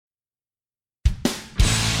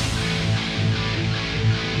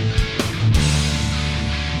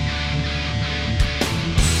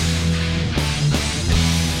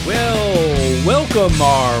Welcome,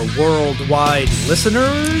 our worldwide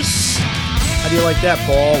listeners. How do you like that,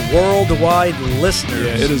 Paul? Worldwide listeners.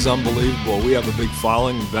 Yeah, it is unbelievable. We have a big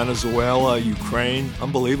following in Venezuela, Ukraine.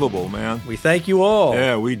 Unbelievable, man. We thank you all.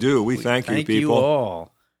 Yeah, we do. We thank you, people. Thank you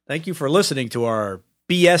all. Thank you for listening to our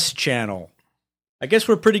BS channel. I guess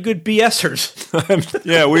we're pretty good BSers.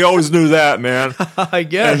 Yeah, we always knew that, man. I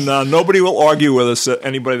guess. And nobody will argue with us,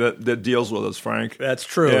 anybody that deals with us, Frank. That's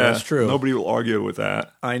true. Yeah, That's true. Nobody will argue with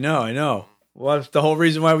that. I know. Well, that's the whole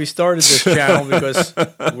reason why we started this channel, because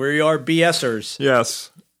we are BSers.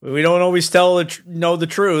 Yes. We don't always know the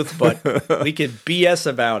truth, but we can BS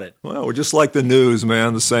about it. Well, we're just like the news,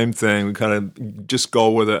 man. The same thing. We kind of just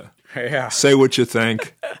go with it. Yeah. Say what you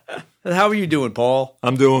think. How are you doing, Paul?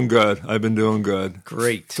 I'm doing good. I've been doing good.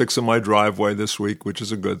 Great. Fixing my driveway this week, which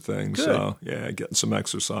is a good thing. Good. So, yeah, getting some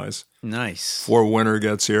exercise. Nice. Before winter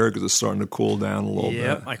gets here, because it's starting to cool down a little bit.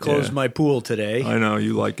 Yep, I closed my pool today. I know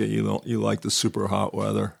you like it. You like the super hot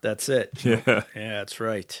weather. That's it. Yeah. Yeah, that's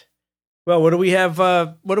right. Well, what do we have?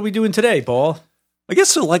 What are we doing today, Paul? I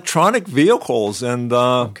guess electronic vehicles, and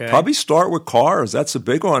probably start with cars. That's a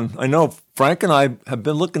big one. I know Frank and I have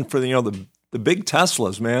been looking for the big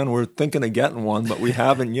Teslas, man. We're thinking of getting one, but we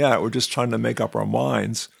haven't yet. We're just trying to make up our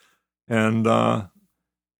minds. And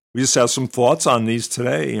we just have some thoughts on these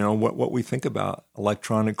today, what we think about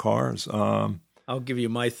electronic cars. I'll give you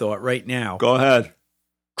my thought right now. Go ahead.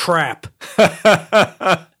 Crap.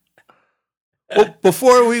 Well,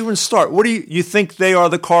 before we even start, what do you think they are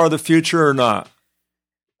the car of the future or not?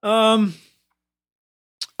 I'd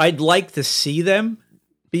like to see them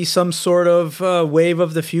be some sort of wave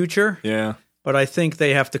of the future. Yeah. But I think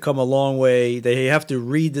they have to come a long way. They have to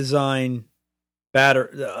redesign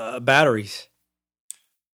batteries.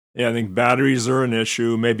 Yeah, I think batteries are an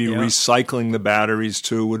issue. Maybe recycling the batteries,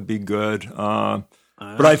 too, would be good. But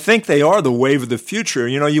I think they are the wave of the future.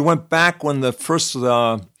 You went back when the first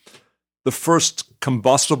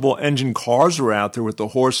combustible engine cars were out there with the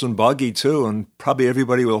horse and buggy, too. And probably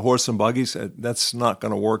everybody with a horse and buggy said, that's not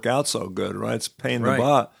going to work out so good, right? It's a pain in the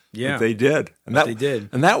butt. Yeah. But they did. They did.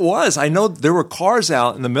 And that was, I know there were cars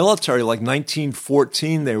out in the military, like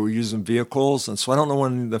 1914, they were using vehicles. And so I don't know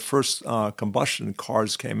when the first combustion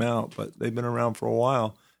cars came out, but they've been around for a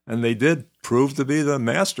while. And they did prove to be the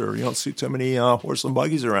master. You don't see too many horse and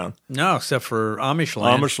buggies around. No, except for Amish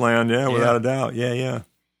land. Amish land, yeah, without a doubt. Yeah.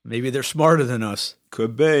 Maybe they're smarter than us.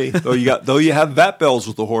 Could be. Though you have vet bells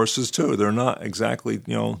with the horses, too. They're not exactly,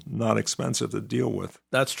 not expensive to deal with.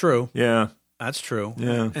 That's true. Yeah. That's true.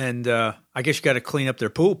 Yeah. And I guess you got to clean up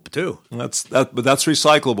their poop, too. But that's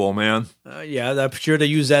recyclable, man. Yeah, I'm sure they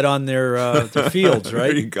use that on their fields, right?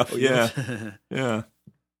 There you go. Yeah. Yeah.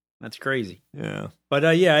 That's crazy. Yeah. But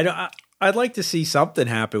I'd like to see something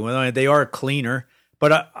happen. They are cleaner,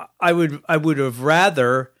 but I would have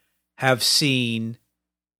rather have seen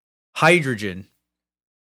hydrogen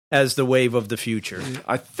as the wave of the future.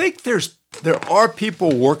 I think there are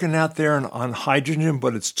people working out there on hydrogen,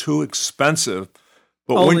 but it's too expensive.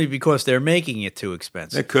 But only because they're making it too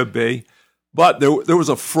expensive. It could be. But there was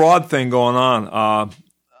a fraud thing going on.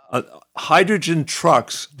 Hydrogen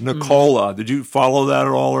trucks, Nikola. Did you follow that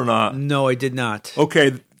at all or not? No, I did not.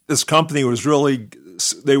 Okay, this company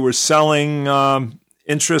they were selling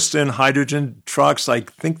interest in hydrogen trucks. I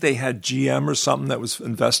think they had GM or something that was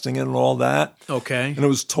investing in all that. Okay. And it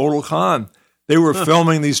was total con. They were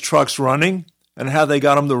filming these trucks running, and how they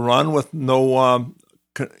got them to run with no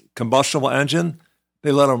combustible engine.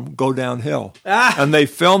 They let them go downhill. And they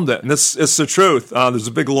filmed it. And it's the truth. There's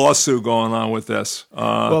a big lawsuit going on with this.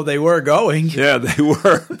 Well, they were going. Yeah, they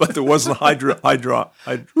were, but there wasn't hydrogen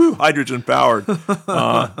powered.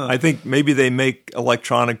 I think maybe they make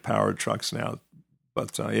electronic powered trucks now.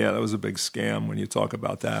 But that was a big scam when you talk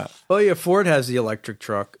about that. Well, yeah, Ford has the electric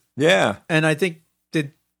truck. Yeah. And I think,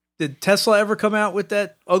 did Tesla ever come out with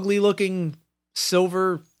that ugly looking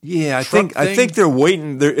silver? Yeah, I think they're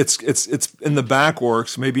waiting. It's in the back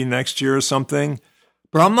works, maybe next year or something.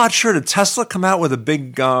 But I'm not sure. Did Tesla come out with a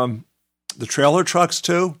big the trailer trucks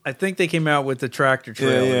too? I think they came out with the tractor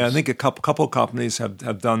trailers. Yeah. I think a couple companies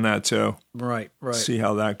have done that too. Right. See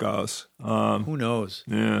how that goes. Who knows?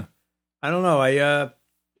 Yeah. I don't know.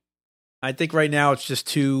 I think right now it's just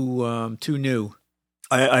too new.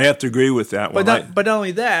 I have to agree with that one. But not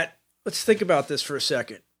only that, let's think about this for a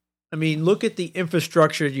second. I mean, look at the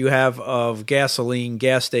infrastructure you have of gasoline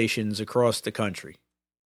gas stations across the country.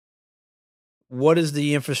 What is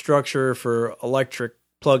the infrastructure for electric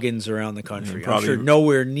plug-ins around the country? I'm sure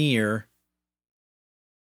nowhere near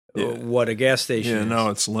what a gas station is. Yeah, no,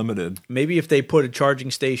 it's limited. Maybe if they put a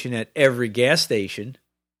charging station at every gas station.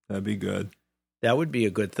 That'd be good. That would be a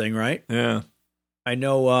good thing, right? Yeah. I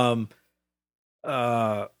know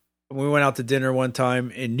we went out to dinner one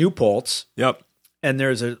time in New Paltz. Yep. And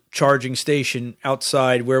there's a charging station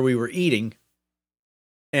outside where we were eating,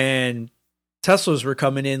 and Teslas were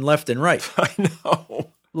coming in left and right. I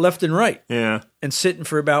know. Left and right. Yeah. And sitting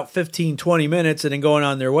for about 15, 20 minutes and then going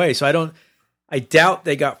on their way. So I doubt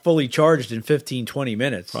they got fully charged in 15, 20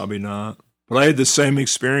 minutes. Probably not. But I had the same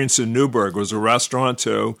experience in Newburgh. It was a restaurant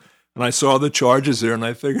too. And I saw the charges there, and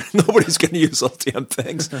I figured nobody's going to use those damn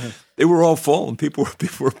things. They were all full, and people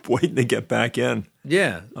were waiting to get back in.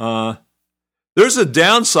 Yeah. There's a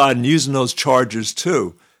downside in using those chargers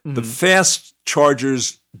too. Mm-hmm. The fast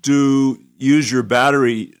chargers do use your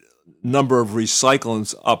battery number of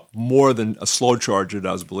recyclings up more than a slow charger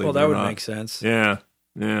does, believe it or not. Well, that would make sense. Yeah,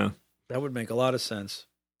 yeah. That would make a lot of sense.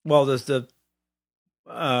 Well, there's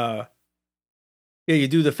you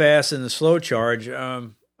do the fast and the slow charge.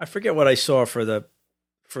 I forget what I saw for the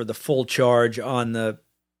full charge on the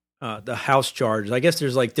house chargers. I guess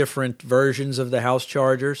there's like different versions of the house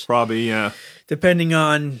chargers. Probably, yeah. Depending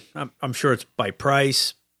on, I'm sure it's by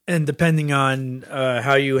price, and depending on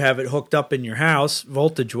how you have it hooked up in your house,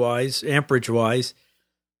 voltage-wise, amperage-wise,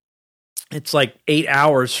 it's like 8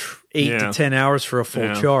 to 10 hours for a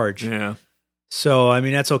full charge. Yeah. So, I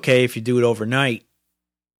mean, that's okay if you do it overnight.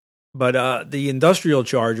 But the industrial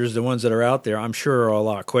chargers, the ones that are out there, I'm sure are a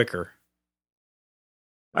lot quicker.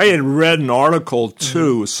 I had read an article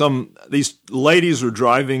too. These ladies were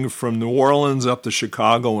driving from New Orleans up to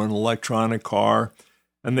Chicago in an electronic car,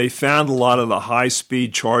 and they found a lot of the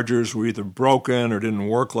high-speed chargers were either broken or didn't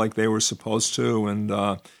work like they were supposed to, and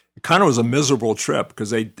it kind of was a miserable trip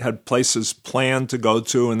because they had places planned to go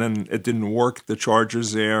to, and then it didn't work, the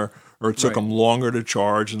chargers there, or it took them longer to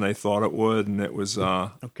charge than they thought it would, and it was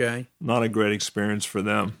not a great experience for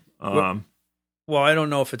them. Well, I don't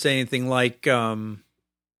know if it's anything like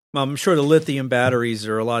I'm sure the lithium batteries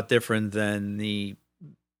are a lot different than the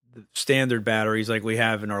standard batteries like we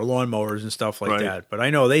have in our lawnmowers and stuff like that. But I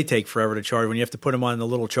know they take forever to charge when you have to put them on the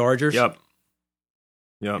little chargers. Yep.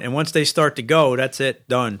 And once they start to go, that's it.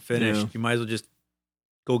 Done. Finished. Yeah. You might as well just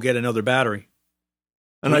go get another battery.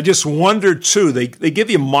 And I just wonder, too, they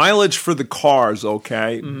give you mileage for the cars,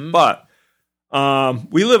 okay? Mm-hmm. But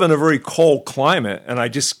we live in a very cold climate, and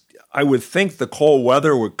I would think the cold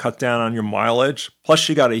weather would cut down on your mileage. Plus,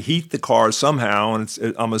 you got to heat the car somehow,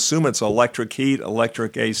 and I'm assuming it's electric heat,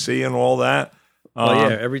 electric AC, and all that.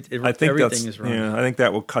 Everything is running. Yeah, I think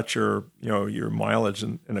that will cut your mileage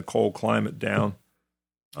in a cold climate down.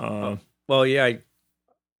 I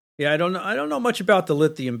don't know. I don't know much about the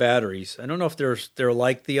lithium batteries. I don't know if they're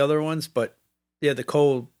like the other ones, but yeah, the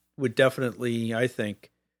cold would definitely, I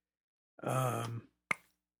think, have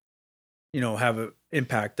an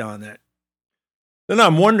impact on that. Then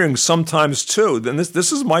I'm wondering sometimes too. Then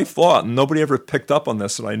this is my thought, and nobody ever picked up on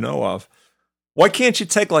this that I know of. Why can't you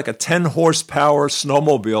take like a 10 horsepower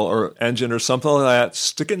snowmobile or engine or something like that,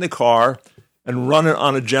 stick it in the car, and run it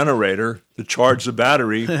on a generator to charge the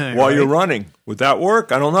battery while you're running? Would that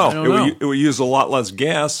work? I don't know. It would use a lot less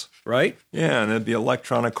gas. Right? Yeah, and it'd be an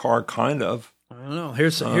electronic car, kind of. I don't know.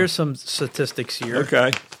 Here's some statistics here.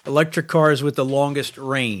 Okay. Electric cars with the longest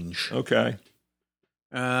range. Okay.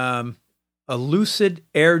 A Lucid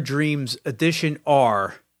Air Dreams Edition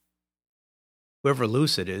R. Whoever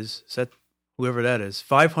Lucid is that whoever that is,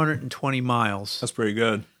 520 miles. That's pretty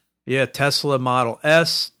good. Yeah, Tesla Model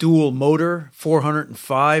S, dual motor,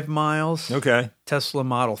 405 miles. Okay. Tesla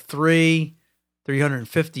Model 3,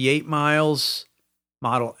 358 miles.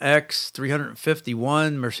 Model X,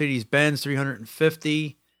 351. Mercedes-Benz,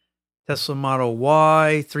 350. Tesla Model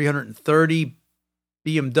Y, 330.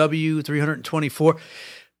 BMW, 324.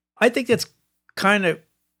 I think that's kind of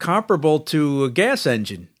comparable to a gas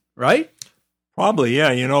engine, right? Probably, yeah.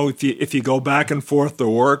 If you go back and forth to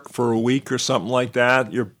work for a week or something like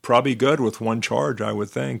that, you're probably good with one charge, I would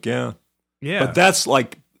think. Yeah. Yeah. But that's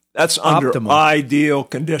under optimal, ideal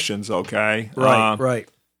conditions, okay? Right.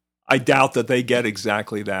 I doubt that they get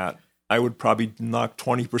exactly that. I would probably knock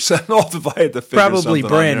 20% off if I had to figure probably something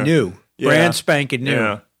brand new. Yeah. Brand spanking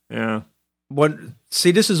new. Yeah.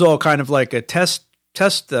 See, this is all kind of like a test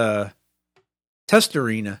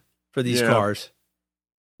arena for these cars.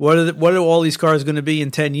 What are all these cars going to be in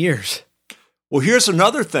 10 years? Well, here's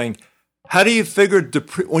another thing. How do you figure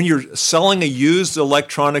when you're selling a used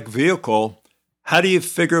electronic vehicle, how do you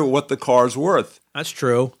figure what the car's worth? That's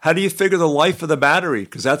true. How do you figure the life of the battery?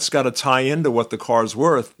 Because that's got to tie into what the car's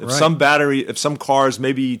worth. If some car is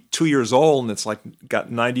maybe 2 years old and it's like got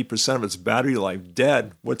 90% of its battery life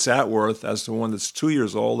dead, what's that worth as to one that's 2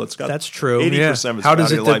 years old that's got 80% of its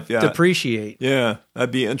battery life? Depreciate? Yeah,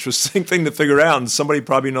 that'd be an interesting thing to figure out, and somebody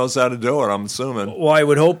probably knows how to do it, I'm assuming. Well, I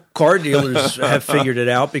would hope car dealers have figured it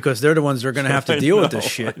out because they're the ones that are going to have to deal with this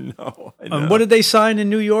shit. I know. What did they sign in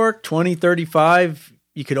New York? 2035?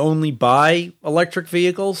 You could only buy electric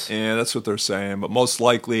vehicles? Yeah, that's what they're saying. But most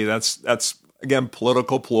likely that's again,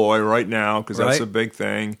 political ploy right now because that's a big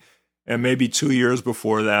thing. And maybe 2 years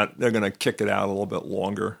before that, they're going to kick it out a little bit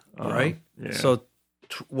longer. Right? Yeah. So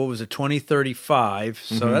what was it, 2035?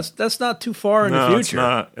 So that's not too far in the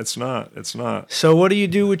future. It's not. So what do you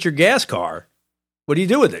do with your gas car? What do you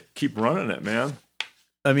do with it? Keep running it, man.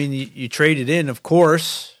 I mean, you trade it in, of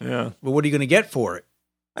course. Yeah. But what are you going to get for it?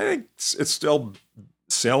 I think it's still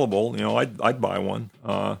saleable. I'd buy one.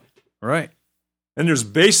 Right. And there's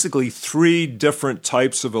basically 3 different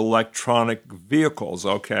types of electronic vehicles.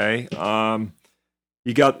 Okay.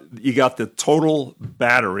 You got the total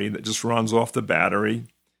battery that just runs off the battery.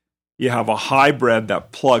 You have a hybrid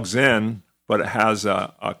that plugs in, but it has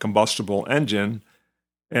a combustible engine.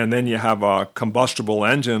 And then you have a combustible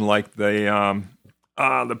engine like the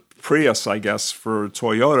Prius, I guess, for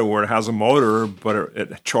Toyota, where it has a motor, but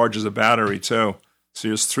it charges a battery too. So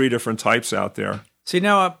there's 3 different types out there. See,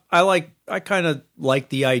 now I kind of like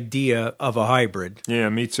the idea of a hybrid. Yeah,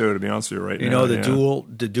 me too, to be honest with you right now. You know,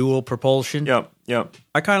 the dual propulsion. Yep.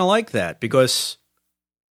 I kind of like that because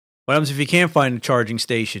what happens if you can't find a charging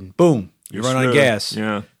station? Boom, you run on gas.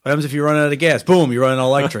 Yeah. What happens if you run out of gas? Boom, you run on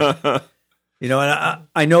electric. You know, and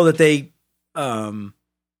I know that they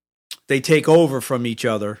take over from each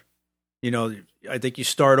other. You know, I think you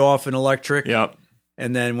start off in electric. Yep.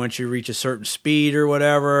 And then once you reach a certain speed or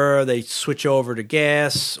whatever, they switch over to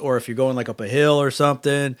gas, or if you're going like up a hill or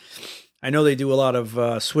something. I know they do a lot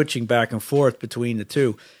of switching back and forth between the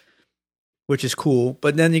two, which is cool.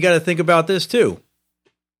 But then you got to think about this too.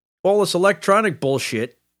 All this electronic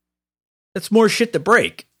bullshit, it's more shit to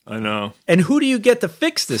break. I know. And who do you get to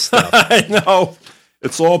fix this stuff? I know.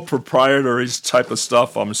 It's all proprietary type of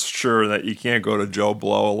stuff. I'm sure that you can't go to Joe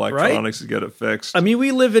Blow Electronics to get it fixed. I mean,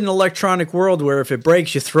 we live in an electronic world where if it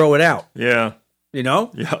breaks, you throw it out. Yeah. You know?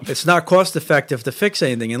 Yeah. It's not cost effective to fix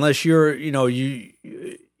anything unless you're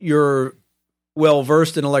well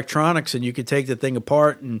versed in electronics and you can take the thing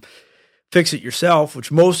apart and fix it yourself,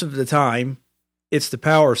 which most of the time it's the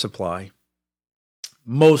power supply.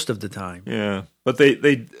 Most of the time. Yeah. But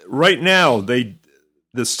they right now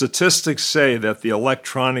the statistics say that the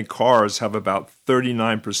electronic cars have about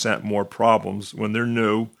 39% more problems when they're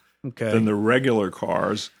new than the regular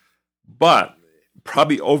cars. But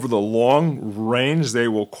probably over the long range, they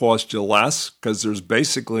will cost you less because there's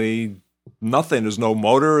basically nothing. There's no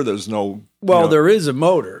motor. There's no. Well, there is a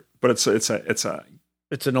motor, but it's an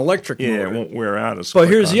electric motor. Yeah, it won't wear out as. But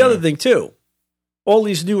here's the other thing too: all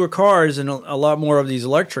these newer cars and a lot more of these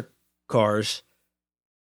electric cars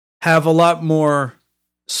have a lot more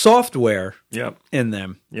software in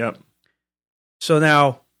them. Yep. So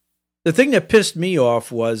now, the thing that pissed me off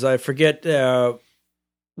was, I forget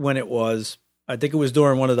when it was, I think it was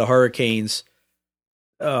during one of the hurricanes,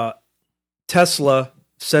 Tesla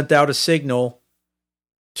sent out a signal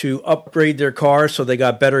to upgrade their car so they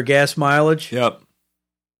got better gas mileage. Yep.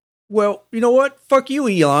 Well, you know what? Fuck you,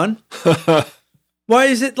 Elon. Why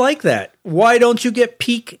is it like that? Why don't you get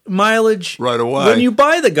peak mileage right away when you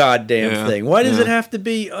buy the goddamn thing? Why does it have to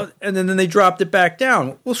be? And then they dropped it back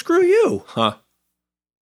down. Well, screw you. Huh.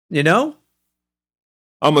 You know?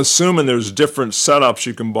 I'm assuming there's different setups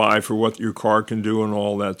you can buy for what your car can do and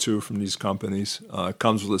all that too from these companies. It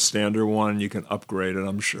comes with a standard one. You can upgrade it,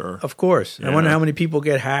 I'm sure. Of course. Yeah. I wonder how many people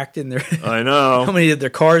get hacked in their. I know. How many of their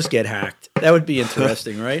cars get hacked? That would be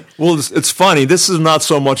interesting, right? Well, it's funny. This is not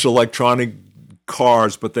so much electronic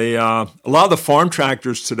cars, but they a lot of the farm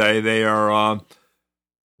tractors today, they are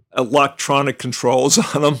electronic controls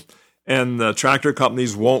on them, and the tractor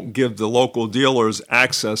companies won't give the local dealers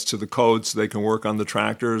access to the code so they can work on the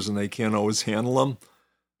tractors, and they can't always handle them.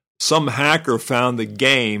 Some hacker found a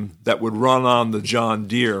game that would run on the John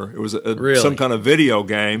Deere. It was some kind of video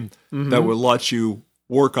game that would let you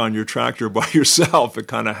work on your tractor by yourself. It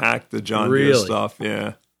kind of hacked the John Deere stuff.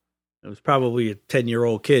 Yeah. It was probably a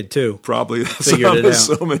 10-year-old kid, too. Probably. Figured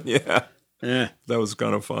it out. Yeah. That was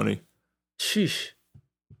kind of funny. Sheesh.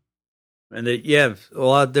 And a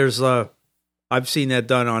lot. There's I've seen that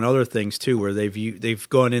done on other things too, where they've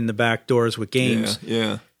gone in the back doors with games,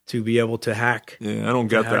 to be able to hack. Yeah, I don't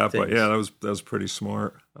get that, but that was pretty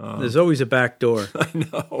smart. There's always a back door. I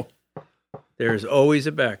know. There's always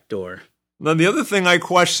a back door. Now, the other thing I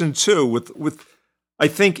question too, with I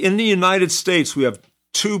think in the United States we have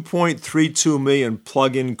 2.32 million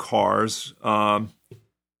plug-in cars.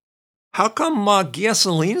 How come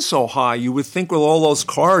gasoline's so high? You would think with all those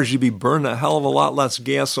cars, you'd be burning a hell of a lot less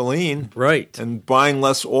gasoline. Right. And buying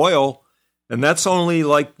less oil. And that's only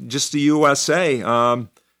like just the USA.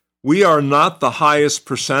 We are not the highest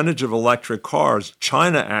percentage of electric cars.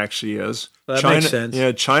 China actually is. That makes sense.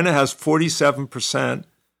 Yeah, China has 47%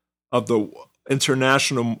 of the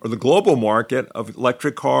international or the global market of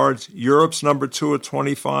electric cars. Europe's number 2 at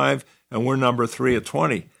 25, and we're number 3 at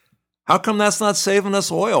 20. How come that's not saving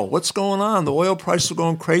us oil? What's going on? The oil prices are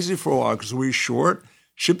going crazy for a while because we're short.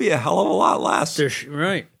 Should be a hell of a lot less.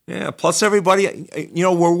 Right. Yeah. Plus, everybody,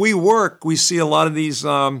 where we work, we see a lot of these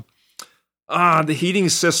the heating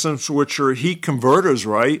systems, which are heat converters,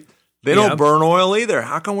 right? They don't burn oil either.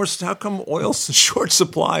 How come oil's in short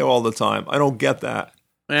supply all the time? I don't get that.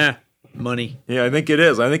 Money. Yeah, I think it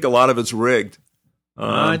is. I think a lot of it's rigged.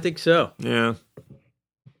 I think so. Yeah.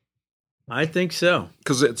 I think so.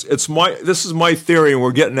 Because this is my theory, and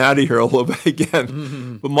we're getting out of here a little bit again.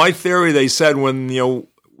 Mm-hmm. But my theory, they said when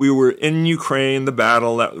we were in Ukraine, the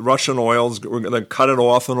battle, that Russian oils were going to cut it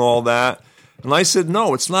off and all that. And I said,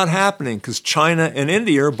 no, it's not happening because China and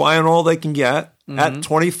India are buying all they can get at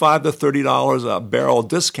 $25 to $30 a barrel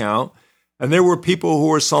discount. And there were people who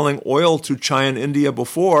were selling oil to China and India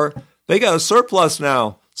before. They got a surplus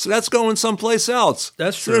now. So that's going someplace else.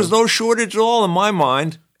 That's true. So there's no shortage at all in my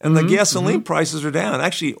mind. And the gasoline prices are down.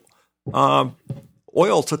 Actually,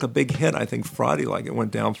 oil took a big hit, I think, Friday. Like it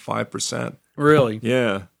went down 5%. Really?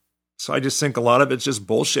 Yeah. So I just think a lot of it's just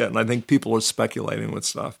bullshit. And I think people are speculating with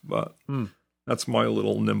stuff. But that's my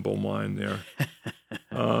little nimble mind there.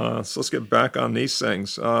 So let's get back on these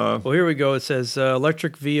things. Well, here we go. It says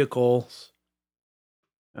electric vehicles,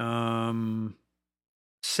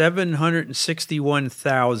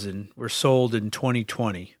 761,000 were sold in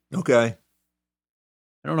 2020. Okay.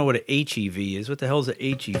 I don't know what an HEV is. What the hell is an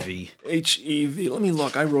HEV? HEV. Let me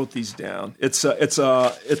look. I wrote these down. It's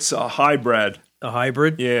a hybrid. A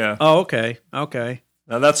hybrid? Yeah. Oh, okay. Okay.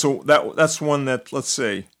 Now that's one that, let's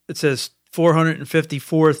see. It says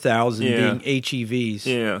 454,000 being HEVs.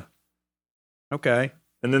 Yeah. Okay.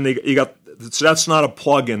 And then so that's not a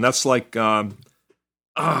plug-in. That's like the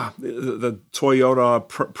Toyota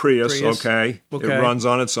Prius. Okay. It runs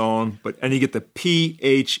on its own. And you get the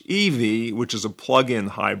PHEV, which is a plug-in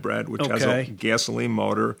hybrid, which has a gasoline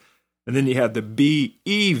motor. And then you have the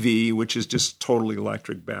BEV, which is just totally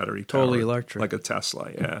electric battery. Totally powered, electric. Like a Tesla,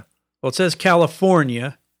 yeah. Well, it says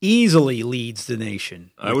California easily leads the nation.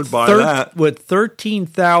 I would buy that. With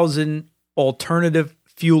 13,000 alternative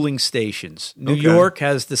fueling stations. New York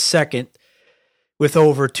has the second with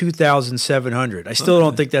over 2,700. I still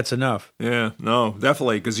don't think that's enough. Yeah, no,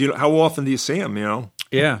 definitely. Because how often do you see them,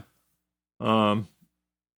 Yeah.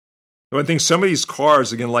 I think some of these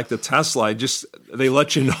cars, again, like the Tesla, they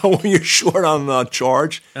let you know when you're short on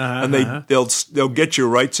charge, and they'll get you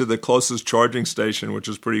right to the closest charging station, which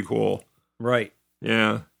is pretty cool. Right.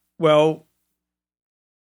 Yeah. Well,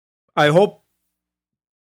 I hope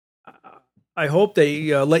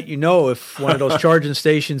they let you know if one of those charging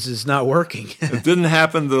stations is not working. It didn't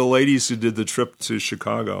happen to the ladies who did the trip to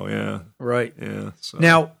Chicago. Yeah. Right. Yeah. So.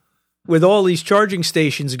 Now, with all these charging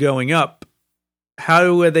stations going up,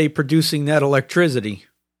 how are they producing that electricity?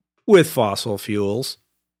 With fossil fuels.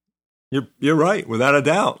 You're right, without a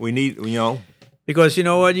doubt. We need, Because you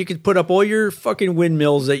know what? You could put up all your fucking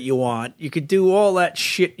windmills that you want. You could do all that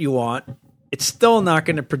shit you want. It's still not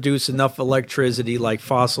going to produce enough electricity like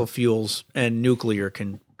fossil fuels and nuclear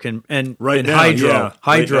can and hydro. Yeah,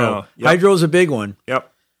 hydro. Right yep. Hydro's a big one. Yep.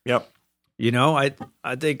 I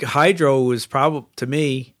think hydro is probably, to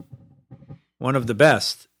me, one of the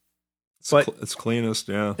best. It's cleanest,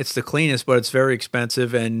 yeah. It's the cleanest, but it's very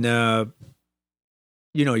expensive, and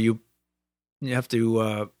you have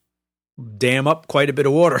to dam up quite a bit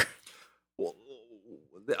of water.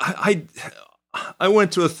 I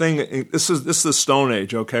went to a thing. This is the Stone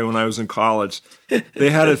Age, okay? When I was in college,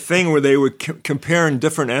 they had a thing where they were comparing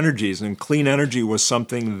different energies, and clean energy was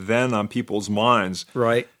something then on people's minds,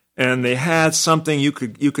 right? And they had something you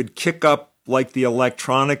could kick up, like the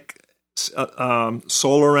electronic.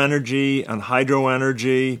 Solar energy and hydro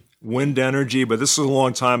energy, wind energy, but this is a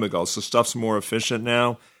long time ago, so stuff's more efficient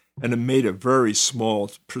now, and it made a very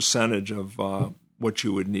small percentage of what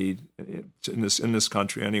you would need in this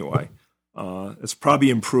country anyway. It's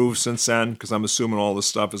probably improved since then because I'm assuming all this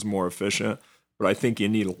stuff is more efficient, but I think you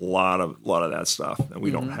need a lot of that stuff, and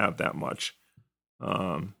we don't have that much.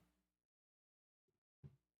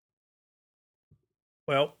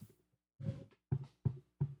 Well.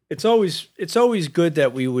 It's always good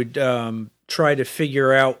that we would try to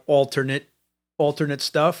figure out alternate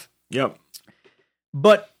stuff. Yep.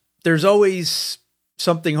 But there's always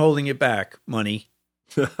something holding it back. Money,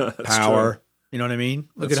 power. True. You know what I mean?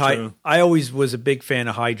 Look at I always was a big fan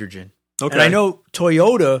of hydrogen. Okay. And I know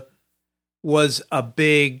Toyota was a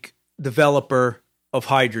big developer of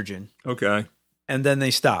hydrogen. Okay. And then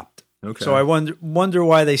they stopped. Okay. So I wonder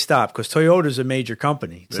why they stopped, because Toyota's a major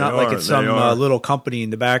company. It's not like it's some little company in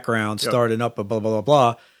the background starting up a blah, blah, blah,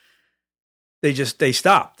 blah. They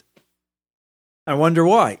stopped. I wonder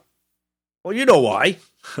why. Well, you know why.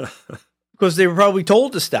 Because they were probably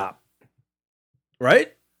told to stop.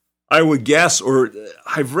 Right? I would guess, or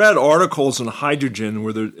I've read articles on hydrogen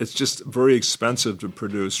where it's just very expensive to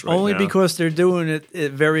produce right Only now. because they're doing it a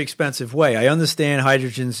very expensive way. I understand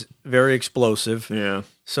hydrogen's very explosive. Yeah.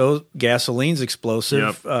 So gasoline's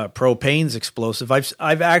explosive. Yep. Propane's explosive.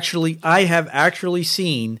 I have actually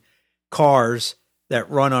seen cars that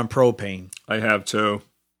run on propane. I have too.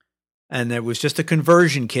 And it was just a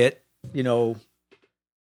conversion kit, and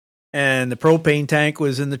the propane tank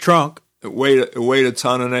was in the trunk. It weighed a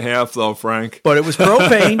ton and a half, though, Frank. But it was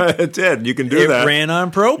propane. It did. You can do that. It ran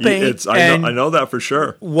on propane. I know that for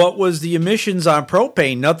sure. What was the emissions on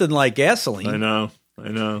propane? Nothing like gasoline. I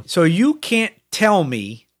know. So you can't tell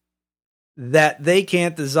me that they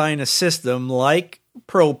can't design a system like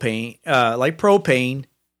propane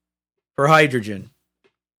for hydrogen.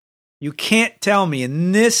 You can't tell me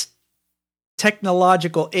in this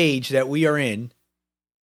technological age that we are in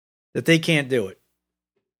that they can't do it.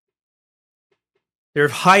 They're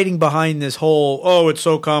hiding behind this whole, it's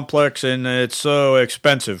so complex and it's so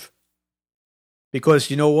expensive. Because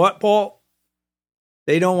you know what, Paul?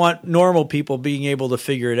 They don't want normal people being able to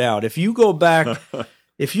figure it out. If you go back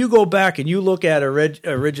and you look at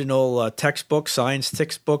original textbooks, science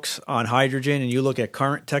textbooks on hydrogen, and you look at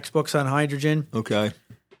current textbooks on hydrogen, okay,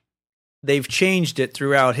 they've changed it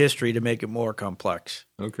throughout history to make it more complex.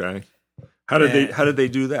 Okay. How did they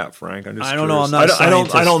do that, Frank? I'm just I don't curious. know. I'm not a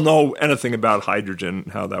scientist. I don't know anything about hydrogen,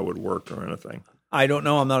 how that would work or anything. I don't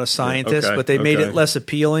know. I'm not a scientist, Okay, but they made okay. it less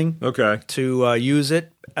appealing Okay. to use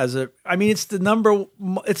it as it's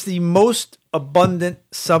the most abundant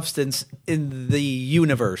substance in the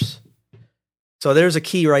universe. So there's a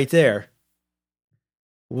key right there.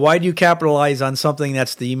 Why do you capitalize on something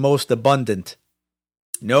that's the most abundant?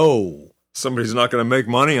 No. Somebody's not going to make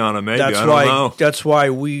money on it, maybe. I don't know. That's why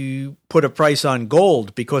we put a price on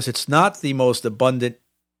gold, because it's not the most abundant.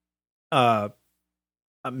 It's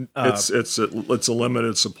a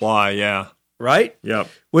limited supply, yeah. Right? Yep.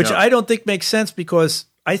 Which I don't think makes sense, because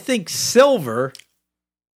I think silver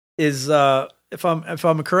is, if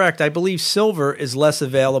I'm correct, I believe silver is less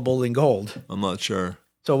available than gold. I'm not sure.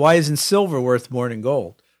 So why isn't silver worth more than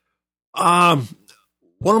gold?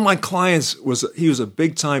 One of my clients was a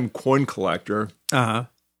big time coin collector. Uh-huh.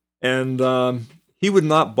 And he would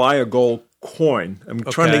not buy a gold coin. I'm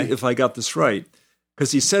trying to, if I got this right,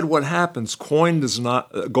 because he said what happens, gold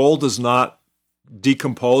does not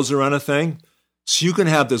decompose or anything. So you can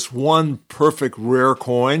have this one perfect rare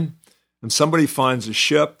coin, and somebody finds a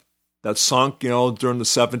ship that sunk, during the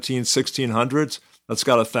 1600s, that's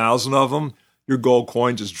got 1,000 of them. Your gold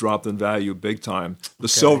coin just dropped in value big time. The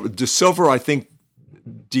silver, I think,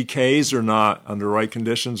 decays or not under right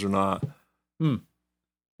conditions or not.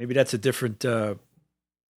 Maybe that's a different podcast.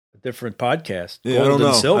 Yeah, I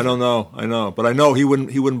don't know. I know, but I know he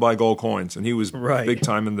wouldn't buy gold coins, and he was big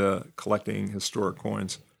time in the collecting historic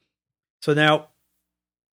coins. So now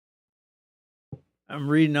I'm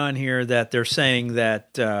reading on here that they're saying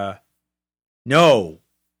that no,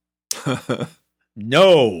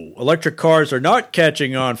 electric cars are not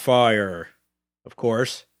catching on fire. Of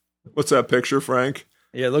course. What's that picture, Frank?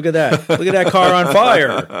 Yeah, look at that. Look at that car on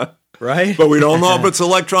fire. Right? But we don't know if it's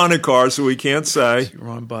electronic cars, so we can't say. It's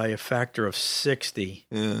run by a factor of 60.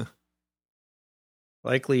 Yeah.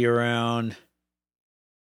 Likely around,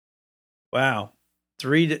 2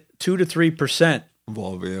 to 3% of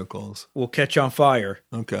all vehicles will catch on fire.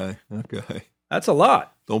 Okay. That's a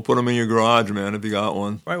lot. Don't put them in your garage, man, if you got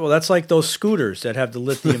one. Right, well, that's like those scooters that have the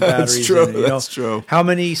lithium batteries. That's true, in it, that's true. How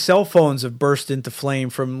many cell phones have burst into flame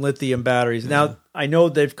from lithium batteries? Yeah. Now, I know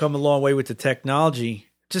they've come a long way with the technology.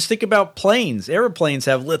 Just think about planes. Airplanes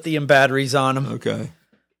have lithium batteries on them. Okay.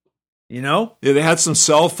 Yeah, they had some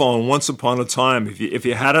cell phone once upon a time. If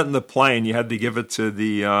you had it in the plane, you had to give it to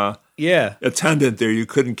the attendant there. You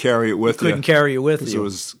couldn't carry it with you. Couldn't carry it with you. It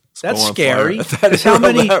was That's scary.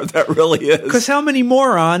 That really is. Because how many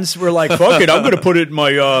morons were like, fuck it, I'm going to put it in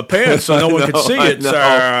my pants so no one can see it.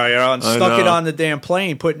 And stuck it on the damn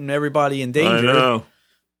plane, putting everybody in danger. I know.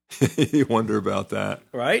 You wonder about that,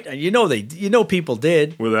 right? And people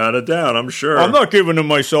did. Without a doubt, I'm sure. I'm not giving them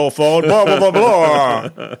my cell phone. Blah blah blah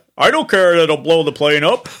blah. I don't care that it'll blow the plane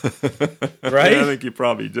up, right? Yeah, I think you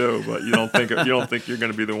probably do, but you don't think you're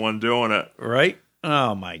going to be the one doing it, right?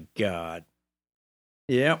 Oh my God.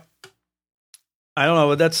 Yeah. I don't know,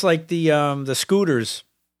 but that's like the scooters.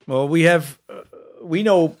 Well, we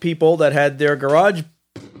know people that had their garage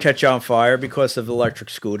catch on fire because of electric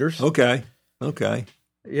scooters. Okay.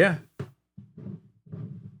 Yeah.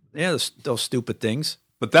 Yeah, those stupid things.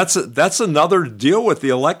 But that's another deal with the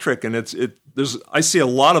electric, and I see a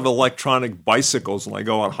lot of electronic bicycles when I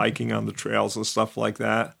go out hiking on the trails and stuff like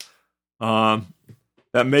that.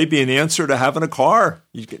 That may be an answer to having a car.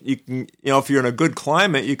 You can if you're in a good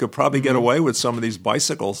climate, you could probably get away with some of these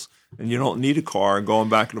bicycles, and you don't need a car going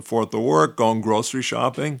back and forth to work, going grocery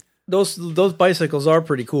shopping. Those bicycles are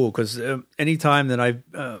pretty cool because anytime that I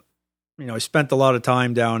spent a lot of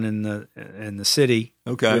time down in the city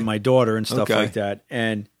with my daughter and stuff like that,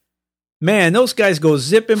 and man, those guys go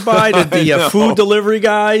zipping by the food delivery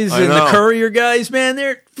guys and the courier guys. Man,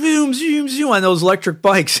 they're zoom zoom zoom on those electric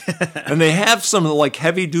bikes, and they have some like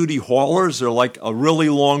heavy duty haulers. They're like a really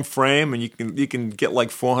long frame, and you can get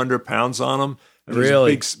like 400 pounds on them. And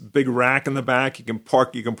really, there's a big rack in the back. You can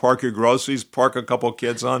park your groceries, park a couple of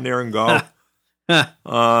kids on there, and go.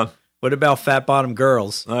 What about fat bottom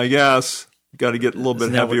girls? I guess you got to get a little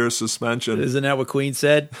bit heavier suspension. Isn't that what Queen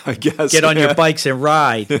said? I guess. Get on your bikes and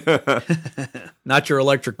ride, not your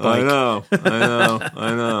electric bike. I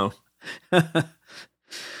know.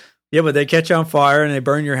 Yeah, but they catch on fire and they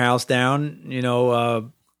burn your house down.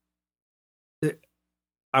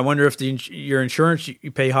 I wonder if your insurance, you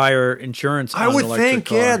pay higher insurance. I would think,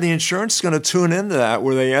 car. The insurance is going to tune into that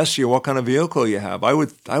where they ask you what kind of vehicle you have. I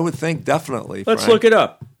would think definitely. Let's look it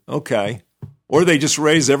up. Okay, or they just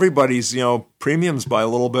raise everybody's premiums by a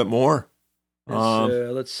little bit more.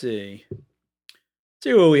 Let's see.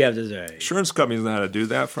 See what we have to say. Insurance companies know how to do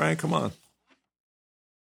that, Frank. Come on.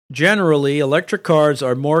 Generally, electric cars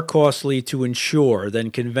are more costly to insure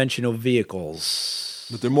than conventional vehicles.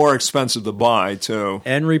 But they're more expensive to buy, too.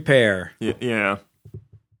 And repair. Yeah.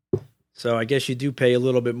 So I guess you do pay a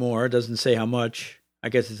little bit more. It doesn't say how much. I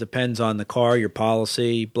guess it depends on the car, your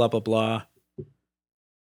policy, blah, blah, blah.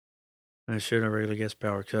 I should have regular gas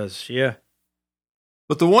power because, yeah.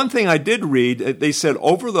 But the one thing I did read, they said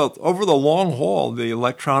over the long haul, the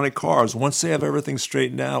electronic cars, once they have everything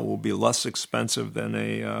straightened out, will be less expensive than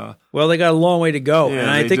a... Well, they got a long way to go. Yeah, and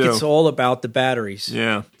I think it's all about the batteries.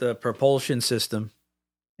 Yeah. The propulsion system.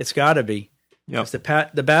 It's got to be. Yep.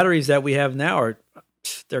 The batteries that we have now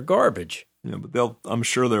they're garbage. Yeah, but I'm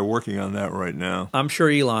sure they're working on that right now. I'm sure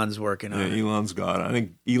Elon's working on it. Yeah, Elon's got it. I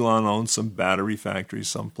think Elon owns some battery factories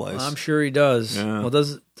someplace. I'm sure he does. Yeah. Well,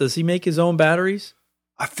 does he make his own batteries?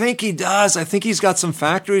 I think he does. I think he's got some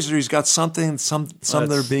factories, or he's got something. Some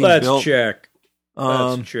that are being built. Let's check.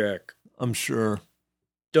 Let's check. I'm sure.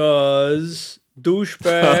 Does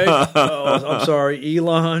douchebag? I'm sorry,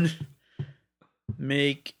 Elon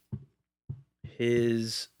make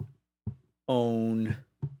his own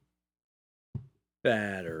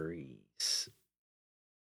batteries?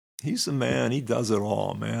 He's the man. He does it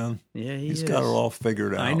all, man. Yeah, he's got it all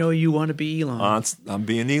figured out. I know you want to be Elon. I'm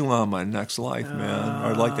being Elon my next life, man.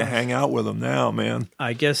 I'd like to hang out with him now, man.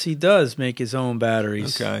 I guess he does make his own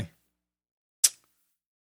batteries. Okay.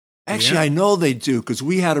 Actually, I know they do because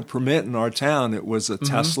we had a permit in our town. It was a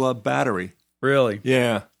Tesla battery. Really?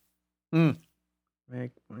 Yeah.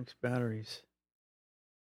 Makes batteries.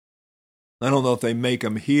 I don't know if they make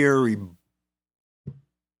them here. He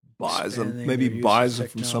buys them, maybe buys them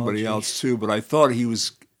from somebody else too. But I thought he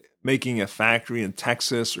was making a factory in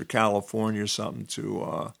Texas or California or something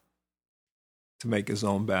to make his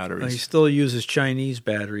own batteries. He still uses Chinese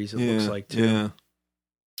batteries. It looks like too. Yeah.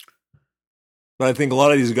 But I think a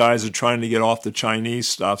lot of these guys are trying to get off the Chinese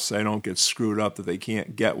stuff so they don't get screwed up that they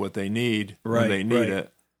can't get what they need when they need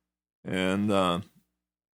it. And I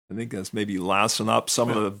think that's maybe lasting up some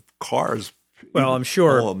of the cars. Well, I'm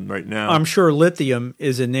sure all of them right now. I'm sure lithium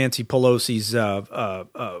is in Nancy Pelosi's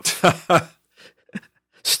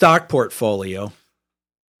stock portfolio.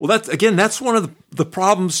 Well, that's one of the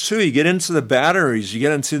problems too. You get into the batteries, you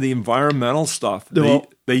get into the environmental stuff.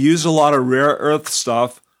 They use a lot of rare earth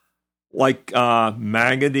stuff like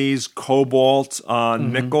manganese, cobalt,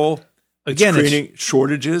 nickel. Again, it's creating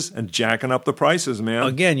shortages and jacking up the prices, man.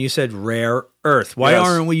 Again, you said rare earth. Why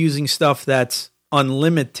aren't we using stuff that's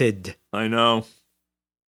unlimited? I know.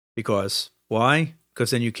 Why?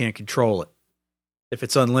 Because then you can't control it. If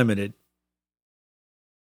it's unlimited.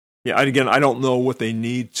 Yeah, again, I don't know what they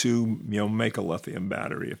need to make a lithium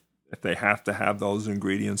battery. if they have to have those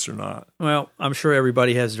ingredients or not. Well, I'm sure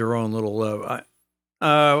everybody has their own little.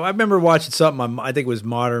 I remember watching something on, I think it was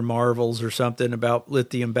Modern Marvels or something about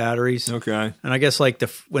lithium batteries. Okay. And I guess like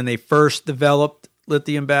when they first developed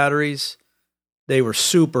lithium batteries, they were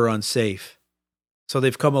super unsafe. So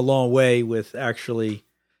they've come a long way with actually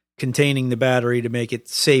containing the battery to make it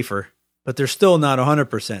safer, but they're still not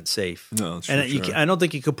 100% safe. No, that's and sure. I don't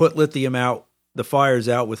think you could put lithium out, the fires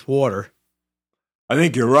out with water. I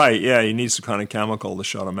think you're right. Yeah, you need some kind of chemical to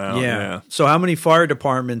shut them out. Yeah. So how many fire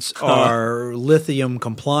departments are lithium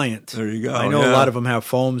compliant? There you go. I know a lot of them have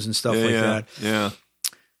foams and stuff like that. Yeah.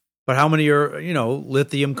 But how many are,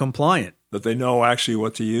 lithium compliant? That they know actually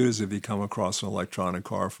what to use if you come across an electronic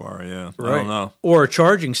car fire. Yeah. Right. I don't know. Or a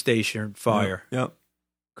charging station fire. Yeah.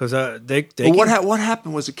 Because what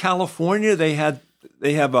happened was in California they have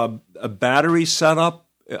a battery set up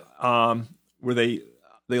where the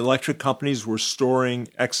electric companies were storing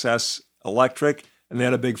excess electric, and they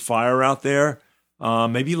had a big fire out there.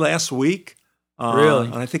 Maybe last week. Really?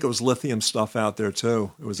 And I think it was lithium stuff out there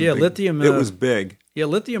too. It was lithium. It was big. Yeah,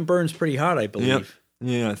 lithium burns pretty hot, I believe. Yep.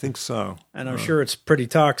 Yeah, I think so. And I'm sure it's pretty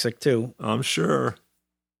toxic too. I'm sure.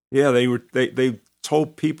 Yeah, they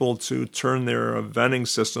told people to turn their venting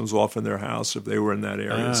systems off in their house if they were in that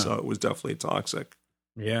area. So it was definitely toxic.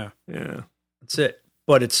 Yeah. Yeah. That's it.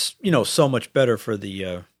 But it's, so much better for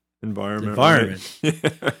the environment. Right?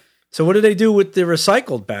 Yeah. So what do they do with the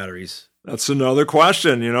recycled batteries? That's another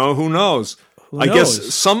question. Who knows? I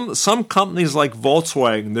guess some companies like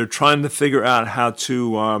Volkswagen, they're trying to figure out how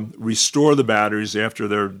to restore the batteries after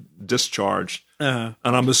they're discharged. Uh-huh.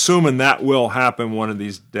 And I'm assuming that will happen one of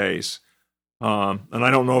these days. And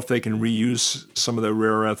I don't know if they can reuse some of the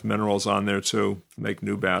rare earth minerals on there too to make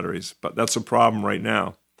new batteries. But that's a problem right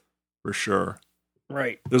now, for sure.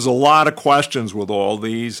 Right. There's a lot of questions with all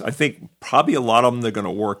these. I think probably a lot of them they're going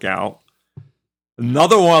to work out.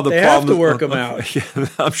 Another one of the problems... They have to work them out. Yeah,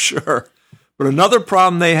 I'm sure. But another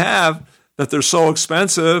problem they have that they're so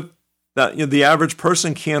expensive that the average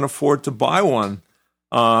person can't afford to buy one.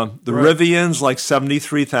 The Rivian's like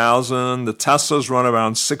 $73,000. The Teslas run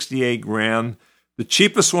around $68,000. The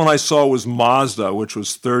cheapest one I saw was Mazda, which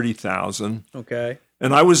was $30,000. Okay.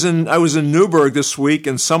 And I was in Newburgh this week,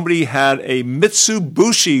 and somebody had a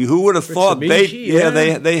Mitsubishi. Who would have thought they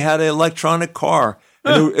had an electronic car?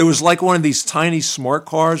 And it was like one of these tiny smart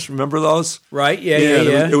cars. Remember those? Right. Yeah.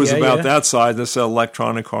 It was about that size. There's an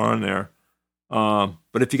electronic car in there.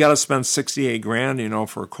 But if you got to spend $68,000,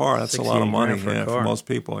 for a car, that's a lot of money for most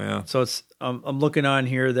people. Yeah. So it's I'm looking on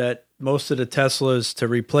here that most of the Teslas to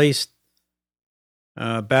replace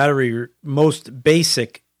most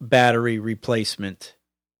basic battery replacement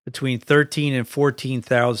between $13,000 and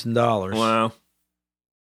 $14,000. Wow.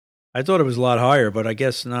 I thought it was a lot higher, but I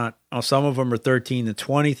guess not. Some of them are $13,000 to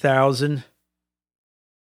 $20,000.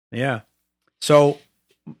 Yeah. So,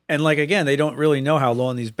 and again, they don't really know how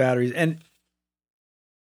long these batteries. And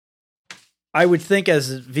I would think as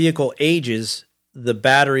the vehicle ages, the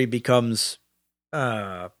battery becomes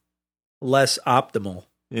less optimal.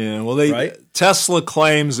 Yeah. Well, Tesla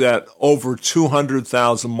claims that over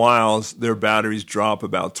 200,000 miles, their batteries drop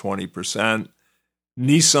about 20%.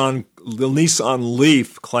 The Nissan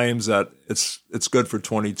Leaf claims that it's good for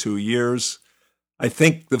 22 years. I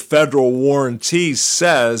think the federal warranty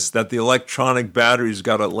says that the electronic battery's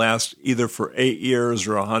got to last either for 8 years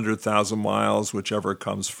or 100,000 miles, whichever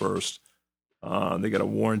comes first. They got a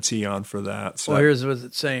warranty on for that. So. Well, here's what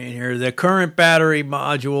it's saying here. The current battery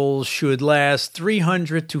modules should last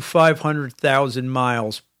 300 to 500,000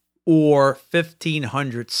 miles or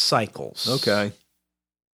 1,500 cycles. Okay.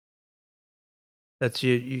 That's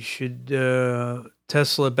you should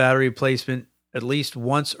Tesla battery replacement at least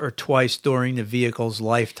once or twice during the vehicle's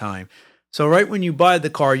lifetime. So right when you buy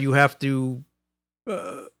the car, you have to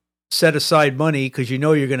set aside money because you're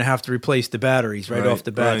going to have to replace the batteries right off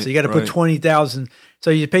the bat. So you got to put $20,000.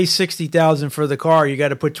 So you pay $60,000 for the car. You got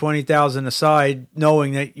to put $20,000 aside,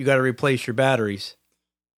 knowing that you got to replace your batteries.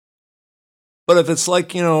 But if it's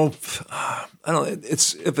like, I don't know,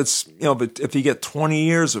 if you get 20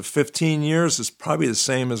 years or 15 years, it's probably the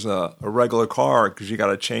same as a regular car because you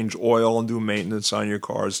got to change oil and do maintenance on your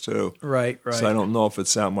cars too. Right. So I don't know if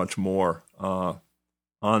it's that much more on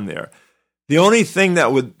there. The only thing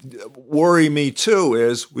that would worry me too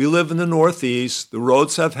is we live in the Northeast. The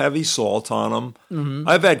roads have heavy salt on them. Mm-hmm.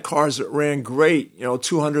 I've had cars that ran great,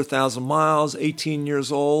 200,000 miles, 18 years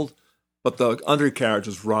old. But the undercarriage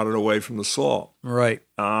is rotted away from the salt. Right.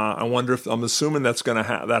 I wonder if I'm assuming that's going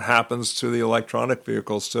to that happens to the electronic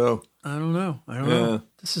vehicles too. I don't know.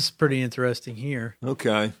 This is pretty interesting here.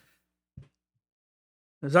 Okay.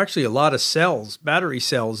 There's actually a lot of cells, battery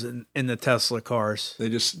cells in the Tesla cars. They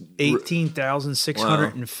just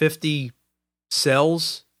 18,650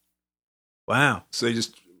 cells. Wow. So they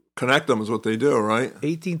just connect them is what they do, right?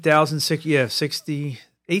 18,650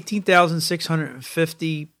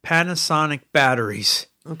 Panasonic batteries.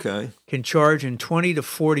 Okay. Can charge in 20 to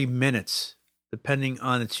 40 minutes, depending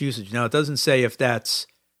on its usage. Now, it doesn't say if that's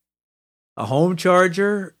a home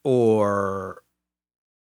charger or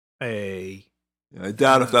a... Yeah, I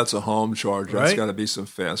doubt if that's a home charger. Right? That's got to be some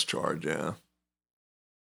fast charge, yeah.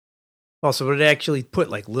 Also, would it actually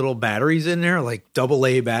put like little batteries in there, like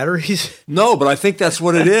AA batteries? No, but I think that's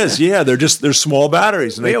what it is. Yeah, they're small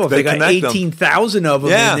batteries, and they got 18,000 of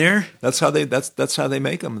them in there. That's how they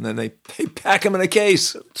make them, and then they pack them in a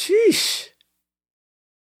case. Jeez,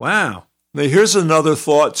 wow. Now here's another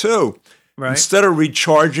thought too. Right. Instead of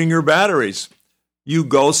recharging your batteries, you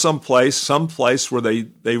go someplace where they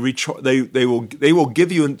will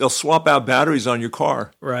give you, they'll swap out batteries on your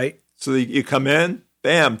car. Right. So you come in.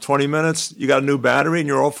 Bam, 20 minutes, you got a new battery, and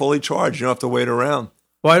you're all fully charged. You don't have to wait around.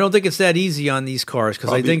 Well, I don't think it's that easy on these cars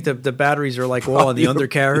because I think the batteries are like all in the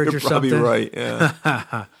undercarriage or something. You're probably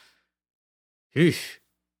right, yeah.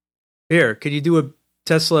 Here, can you do a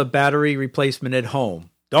Tesla battery replacement at home?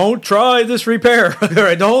 Don't try this repair.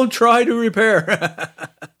 Don't try to repair.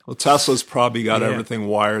 Well, Tesla's probably got everything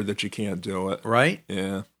wired that you can't do it. Right?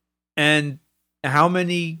 Yeah. And how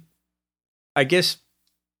many, I guess,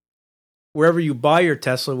 wherever you buy your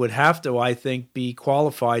Tesla would have to, I think, be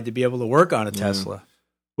qualified to be able to work on a Tesla.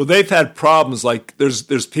 Well, they've had problems. Like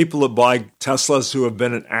there's people that buy Teslas who have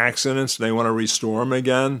been in accidents and they want to restore them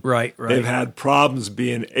again. Right. They've had problems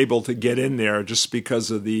being able to get in there just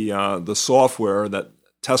because of the software that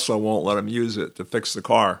Tesla won't let them use it to fix the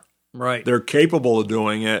car. Right. They're capable of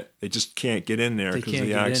doing it. They just can't get in there because of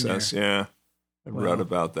the access. Yeah. I've read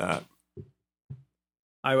about that.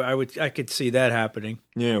 I could see that happening.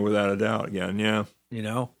 Yeah, without a doubt. Again, yeah. You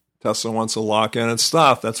know, Tesla wants to lock in its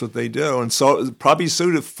stuff. That's what they do, and so probably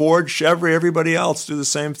suited Ford, Chevy, everybody else do the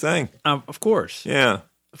same thing. Of course. Yeah,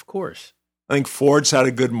 of course. I think Ford's had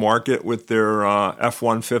a good market with their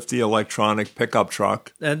F-150 electronic pickup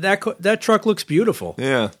truck, and that truck looks beautiful.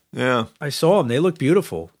 Yeah. I saw them; they look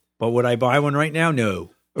beautiful. But would I buy one right now?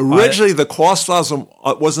 No. Originally, the cost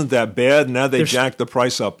wasn't that bad. Now they jacked the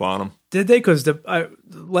price up on them. Did they? Because the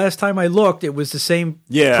last time I looked, it was the same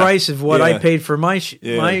price of what I paid for my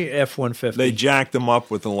F-150. They jacked them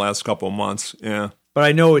up within the last couple of months. Yeah, but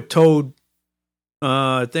I know it towed,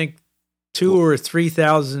 I think, 2,000 or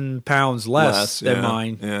 3,000 pounds less than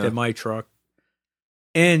mine, than my truck.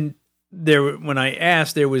 And when I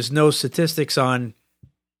asked, there was no statistics on,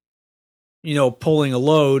 pulling a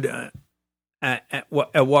load at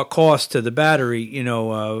what cost to the battery,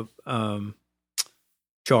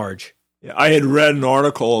 charge. Yeah, I had read an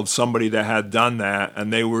article of somebody that had done that,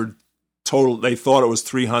 and they thought it was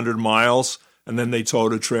 300 miles, and then they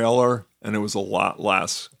towed a trailer, and it was a lot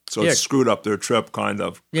less. So it screwed up their trip, kind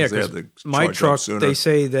of. Yeah, because my truck, they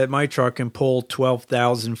say that my truck can pull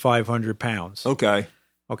 12,500 pounds. Okay.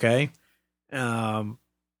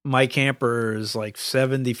 My camper is like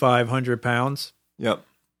 7,500 pounds. Yep.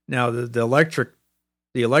 Now the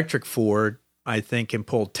electric Ford, I think, can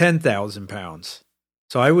pull 10,000 pounds.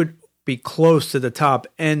 So I would be close to the top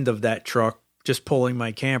end of that truck just pulling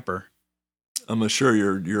my camper. I'm sure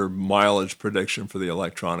your mileage prediction for the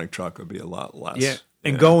electronic truck would be a lot less. Yeah.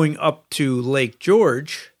 And going up to Lake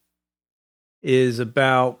George is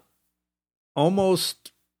about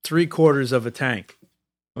almost 3/4 of a tank.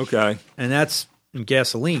 Okay. And that's in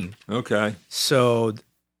gasoline. Okay. So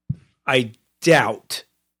I doubt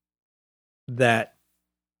that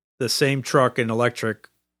the same truck and electric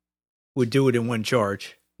would do it in one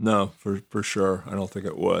charge. No, for sure. I don't think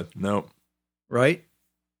it would. No. Right?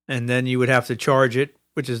 And then you would have to charge it,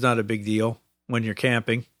 which is not a big deal when you're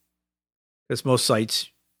camping, because most sites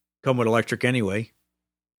come with electric anyway.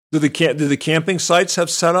 Do the camping sites have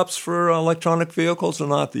setups for electronic vehicles or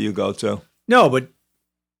not that you go to? No,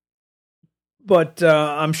 but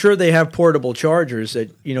I'm sure they have portable chargers that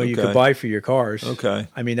you could buy for your cars. Okay.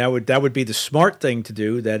 I mean, that would be the smart thing to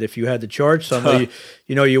do. That if you had to charge somebody,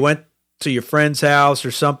 you went to your friend's house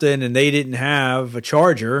or something, and they didn't have a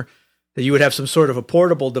charger, that you would have some sort of a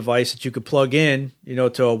portable device that you could plug in,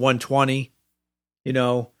 to a 120,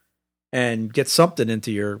 and get something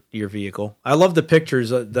into your vehicle. I love the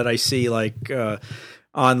pictures that I see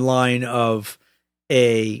online of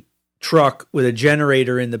a truck with a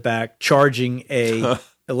generator in the back charging a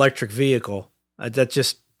electric vehicle. I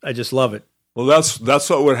just love it. Well, that's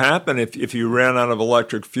what would happen if you ran out of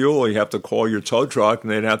electric fuel. You have to call your tow truck,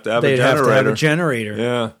 and they'd have to have a generator. Have to have a generator.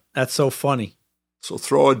 Yeah, that's so funny. So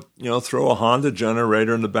throw a Honda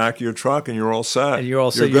generator in the back of your truck, and you're all set. And you're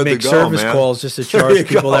all set. You make service calls just to charge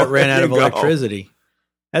people that ran out of electricity.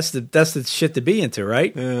 That's the shit to be into,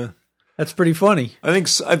 right? Yeah. That's pretty funny. I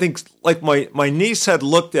think like my niece had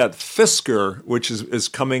looked at Fisker, which is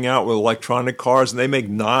coming out with electronic cars, and they make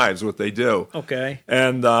knives. What they do, okay,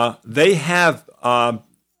 and they have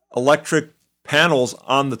electric panels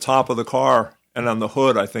on the top of the car and on the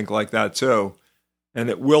hood. I think like that too, and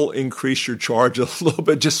it will increase your charge a little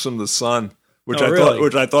bit just from the sun, which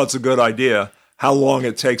I thought's a good idea. How long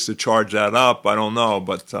it takes to charge that up, I don't know,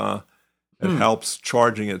 but it helps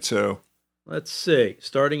charging it too. Let's see.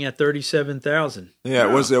 Starting at $37,000. Yeah,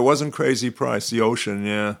 wow. It wasn't crazy price. The Ocean,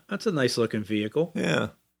 yeah. That's a nice looking vehicle. Yeah.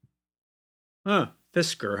 Huh.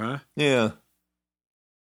 Fisker, huh? Yeah.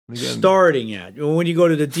 Again, starting at when you go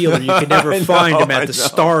to the dealer, you can never find them at the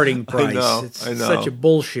starting price. It's such a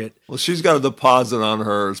bullshit. Well, she's got a deposit on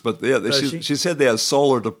hers, but she said they have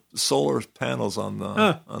solar panels on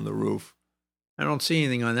the roof. I don't see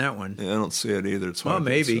anything on that one. Yeah, I don't see it either. It's hard. Well,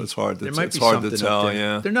 maybe it's hard to. There might be hard to something tell. Up there.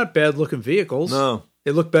 Yeah, they're not bad looking vehicles. No,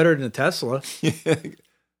 they look better than a Tesla.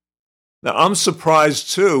 Now I'm surprised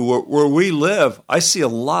too. Where we live, I see a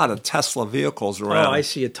lot of Tesla vehicles around. Oh, I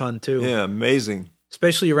see a ton too. Yeah, amazing.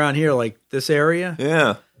 Especially around here, like this area.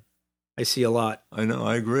 Yeah, I see a lot. I know.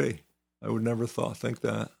 I agree. I would never think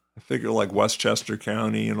that. I figure like Westchester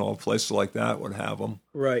County and all places like that would have them.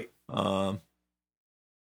 Right.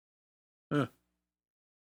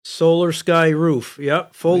 Solar Sky roof.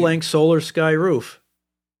 Yep. Full-length Solar Sky roof.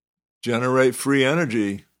 Generate free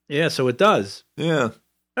energy. Yeah, so it does. Yeah.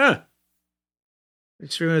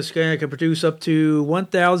 Extreme Sky can produce up to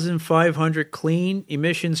 1,500 clean,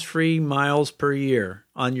 emissions-free miles per year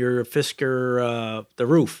on your Fisker, the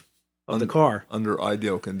roof of the car. Under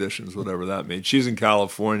ideal conditions, whatever that means. She's in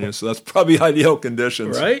California, so that's probably ideal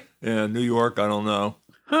conditions. Right? Yeah, New York, I don't know.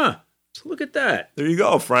 Huh. So look at that. There you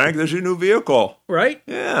go, Frank. There's your new vehicle. Right?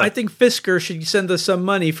 Yeah. I think Fisker should send us some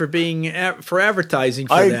money for for advertising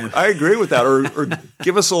for them. I agree with that. Or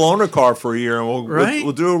give us a loaner car for a year, and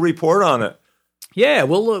we'll do a report on it. Yeah,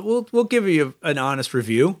 we'll give you an honest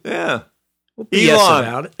review. Yeah. We'll BS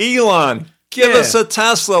about it. Elon, give us a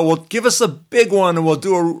Tesla. We'll give us a big one, and we'll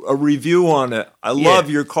do a review on it. I love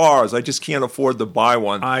your cars. I just can't afford to buy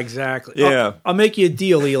one. Exactly. Yeah. I'll make you a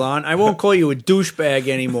deal, Elon. I won't call you a douchebag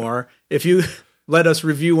anymore if you let us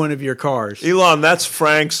review one of your cars. Elon, that's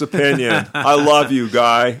Frank's opinion. I love you,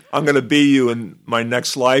 guy. I'm going to be you in my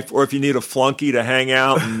next life. Or if you need a flunky to hang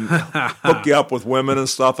out and hook you up with women and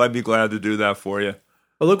stuff, I'd be glad to do that for you.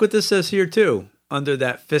 Well, look what this says here, too, under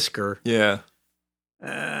that Fisker. Yeah.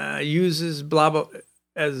 Uses blah, blah,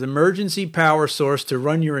 as emergency power source to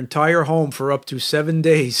run your entire home for up to 7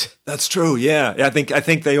 days. That's true, yeah. I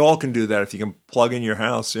think they all can do that if you can plug in your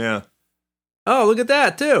house, yeah. Oh, look at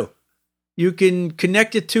that, too. You can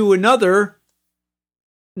connect it to another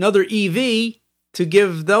EV to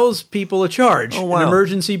give those people a charge, an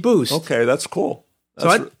emergency boost. Okay, that's cool.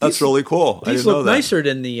 That's really cool. These look nicer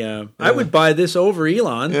than the. I would buy this over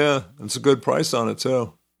Elon. Yeah, it's a good price on it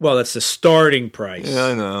too. Well, that's the starting price. Yeah,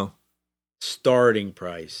 I know. Starting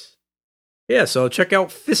price. Yeah, so check out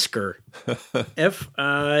Fisker.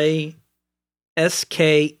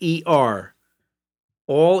 Fisker.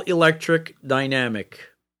 All electric, dynamic.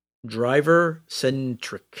 Driver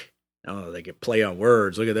centric. Oh, they can play on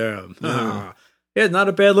words. Look at them. Yeah, not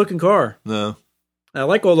a bad looking car. No. I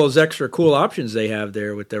like all those extra cool options they have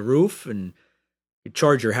there with the roof, and you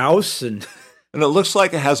charge your house, and it looks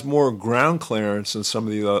like it has more ground clearance than some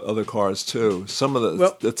of the other cars too. Some of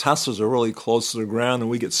the Teslas are really close to the ground,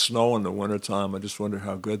 and we get snow in the wintertime. I just wonder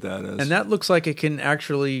how good that is. And that looks like it can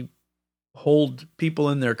actually hold people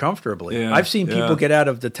in there comfortably. Yeah, I've seen people get out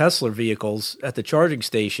of the Tesla vehicles at the charging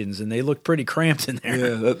stations, and they look pretty cramped in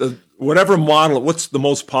there. Yeah, whatever model. What's the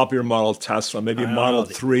most popular model of Tesla? Maybe Model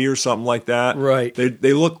 3 or something like that. Right.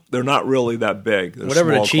 They're not really that big. They're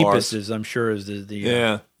whatever the cheapest cars. is, I'm sure is the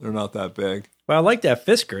yeah, they're not that big. Well, I like that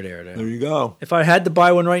Fisker there. There you go. If I had to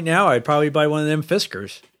buy one right now, I'd probably buy one of them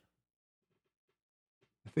Fiskers.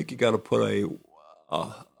 I think you got to put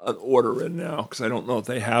an order in now, because I don't know if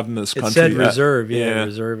they have them in this country. It said yet. reserve,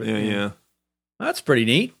 reserve it. Yeah. That's pretty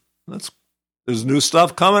neat. There's new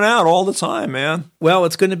stuff coming out all the time, man. Well,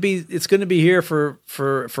 it's going to be here for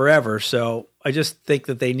forever. So I just think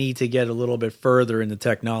that they need to get a little bit further in the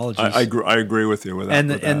technologies. I agree with you with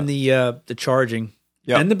that. And the charging,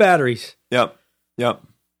 and the batteries. Yep.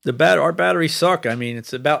 Our batteries suck. I mean,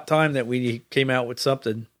 it's about time that we came out with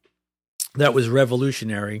something that was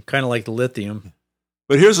revolutionary, kind of like the lithium.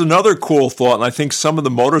 But here's another cool thought, and I think some of the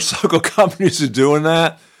motorcycle companies are doing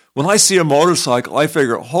that. when I see a motorcycle, I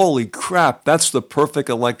figure, holy crap, that's the perfect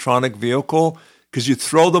electronic vehicle because you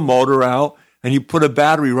throw the motor out and you put a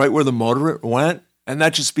battery right where the motor went, and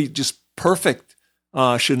that just perfect.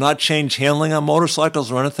 Should not change handling on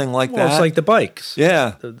motorcycles or anything like that. It's like the bikes.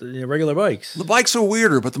 Yeah. The regular bikes. The bikes are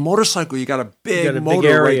weirder, but the motorcycle, you got a big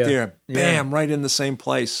motor big right there. Bam, right in the same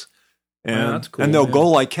place. And, that's cool. And they'll go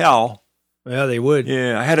like hell. Yeah, they would.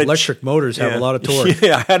 Yeah, I had electric motors have a lot of torque.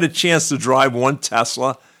 Yeah, I had a chance to drive one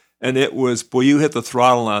Tesla, and it was, boy, you hit the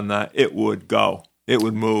throttle on that, it would go. It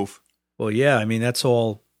would move. Well, yeah, I mean, that's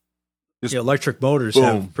all. Electric motors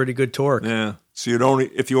have pretty good torque. Yeah. So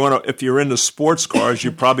if you're into sports cars,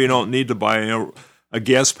 you probably don't need to buy a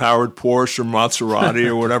gas-powered Porsche or Maserati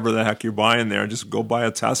or whatever the heck you're buying there. Just go buy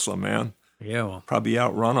a Tesla, man. Yeah, well, probably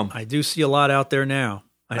outrun them. I do see a lot out there now.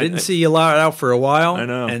 I didn't see a lot out for a while. I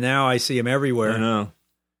know, and now I see them everywhere. I know,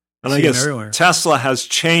 and I guess Tesla has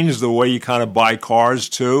changed the way you kind of buy cars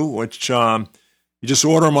too, which you just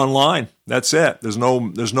order them online. That's it. There's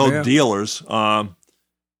no dealers.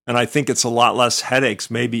 And I think it's a lot less headaches.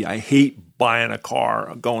 Maybe I hate buying a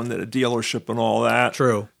car, going to the dealership and all that.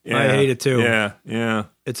 True. Yeah. I hate it too. Yeah.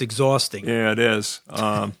 It's exhausting. Yeah, it is.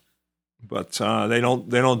 But they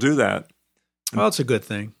don't do that. Well, it's a good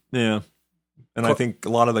thing. Yeah. And I think a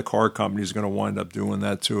lot of the car companies are going to wind up doing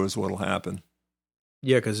that too, is what'll happen.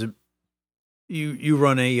 Yeah, because you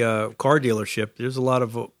run a car dealership. There's a lot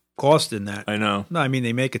of cost in that. I know. No, I mean,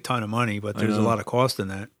 they make a ton of money, but there's a lot of cost in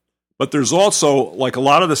that. But there's also, like, a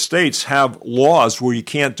lot of the states have laws where you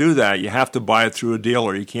can't do that. You have to buy it through a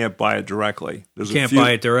dealer. You can't buy it directly. You can't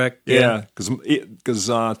buy it direct? Yeah, because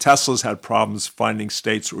Tesla's had problems finding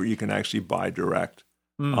states where you can actually buy direct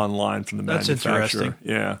online from the manufacturer. That's interesting.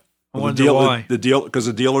 Yeah. I wonder why. Because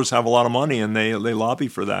the dealers have a lot of money and they lobby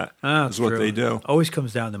for that. That's what they do. Always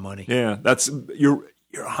comes down to money. Yeah, you're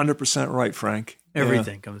 100% right, Frank.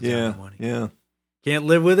 Everything comes down to money. Yeah. Can't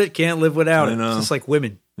live with it, can't live without it. Know. It's just like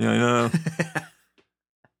women. Yeah, I know.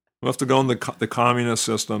 We'll have to go in the communist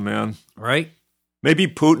system, man. Right? Maybe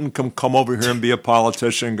Putin can come over here and be a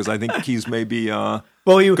politician because I think he's maybe going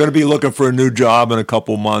to be looking for a new job in a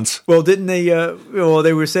couple months. Well, didn't they?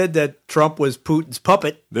 They were said that Trump was Putin's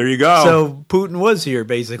puppet. There you go. So Putin was here,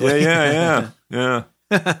 basically. Yeah.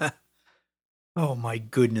 Oh my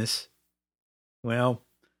goodness. Well,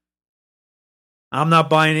 I'm not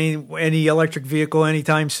buying any electric vehicle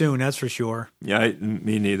anytime soon. That's for sure. Yeah,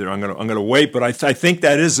 me neither. I'm gonna wait, but I think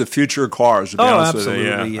that is the future of cars. To be honest absolutely.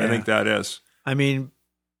 With you. Yeah, I think that is. I mean,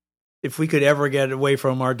 if we could ever get away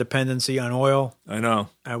from our dependency on oil, I know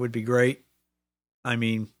that would be great. I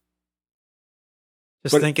mean,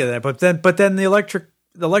 think of that. But then the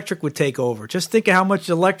electric would take over. Just think of how much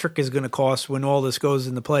electric is going to cost when all this goes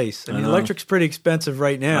into place. I mean, electric's pretty expensive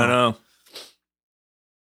right now. I know.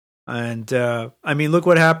 And, I mean, look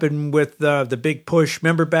what happened with the big push.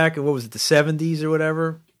 Remember back in, the 70s or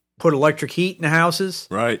whatever? Put electric heat in the houses?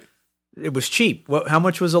 Right. It was cheap. How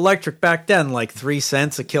much was electric back then? Like 3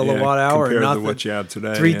 cents a kilowatt hour? Compared nothing. to what you have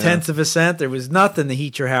today. 0.3 of a cent. There was nothing to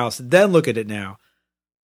heat your house. Then look at it now.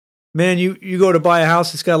 Man, you go to buy a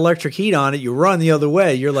house that's got electric heat on it, you run the other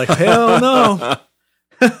way. You're like, hell no.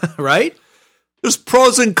 Right? There's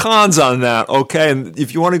pros and cons on that, okay? And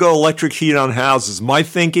if you want to go electric heat on houses, my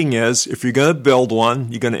thinking is if you're going to build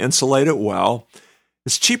one, you're going to insulate it well.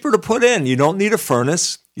 It's cheaper to put in. You don't need a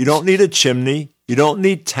furnace. You don't need a chimney. You don't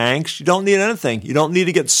need tanks. You don't need anything. You don't need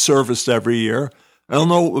to get serviced every year. I don't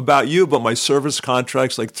know about you, but my service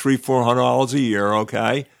contract's like $300-400 a year,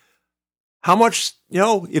 okay? How much,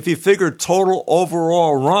 if you figure total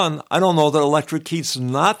overall run, I don't know that electric heat's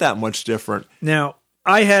not that much different. Now,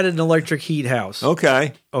 I had an electric heat house.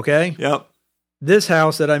 Okay. Yep. This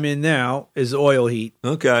house that I'm in now is oil heat.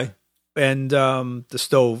 Okay. And the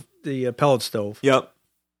stove, the pellet stove. Yep.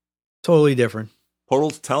 Totally different.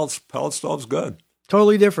 Pellet stove's good.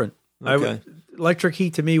 Totally different. Okay. Electric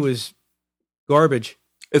heat to me was garbage.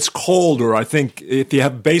 It's colder. I think if you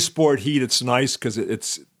have baseboard heat, it's nice because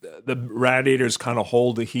the radiators kind of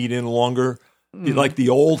hold the heat in longer. Like the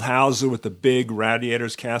old houses with the big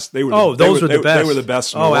radiators cast. Those were the best. They were the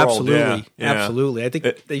best in the world. Absolutely. Yeah. Absolutely. I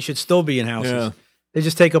think they should still be in houses. Yeah. They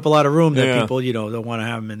just take up a lot of room that people, don't want to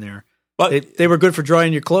have them in there. But they were good for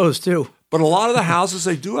drying your clothes too. But a lot of the houses,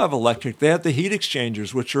 they do have electric. They have the heat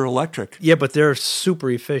exchangers, which are electric. Yeah, but they're super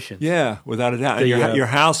efficient. Yeah, without a doubt. And your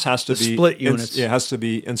house has to be split units. It has to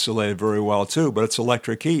be insulated very well too. But it's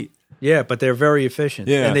electric heat. Yeah, but they're very efficient.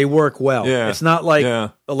 Yeah. And they work well. Yeah. It's not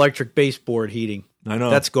like electric baseboard heating. I know.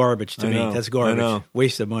 That's garbage to me. That's garbage.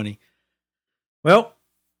 Waste of money. Well,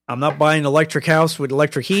 I'm not buying an electric house with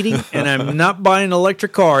electric heating, and I'm not buying an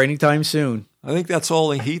electric car anytime soon. I think that's all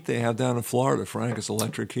the heat they have down in Florida, Frank, is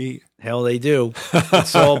electric heat. Hell, they do.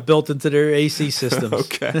 It's all built into their AC systems.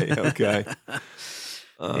 Okay.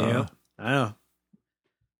 Yeah, I know.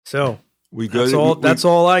 So we good. That's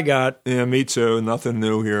all I got. Yeah, me too. Nothing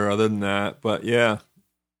new here other than that. But yeah,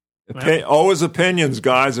 always opinions,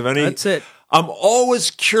 guys. That's it. I'm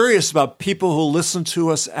always curious about people who listen to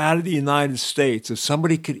us out of the United States. If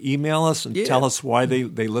somebody could email us and tell us why they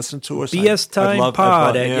listen to us.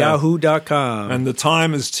 bstimepod@yahoo.com. And the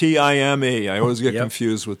time is TIME. I always get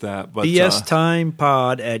confused with that. But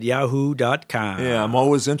bstimepod@yahoo.com. Yeah, I'm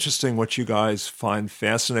always interested in what you guys find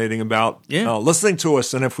fascinating about listening to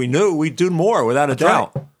us. And if we knew, we'd do more without a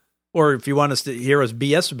doubt. Right. Or if you want us to hear us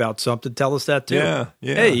BS about something, tell us that too. Yeah.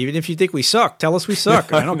 Hey, even if you think we suck, tell us we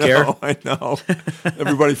suck. I don't care. I know.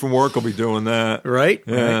 Everybody from work will be doing that. Right?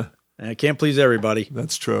 Yeah. Right. I can't please everybody.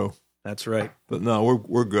 That's true. That's right. But no,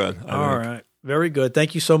 we're good. All right. Very good.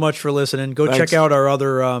 Thank you so much for listening. Go check out our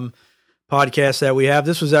other podcasts that we have.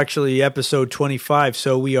 This was actually episode 25,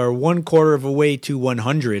 so we are 1/4 of a way to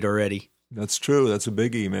 100 already. That's true. That's a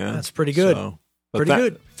biggie, man. That's pretty good. Pretty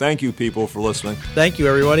good. Thank you, people, for listening. Thank you,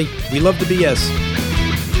 everybody. We love the BS.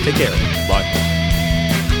 Take care. Bye.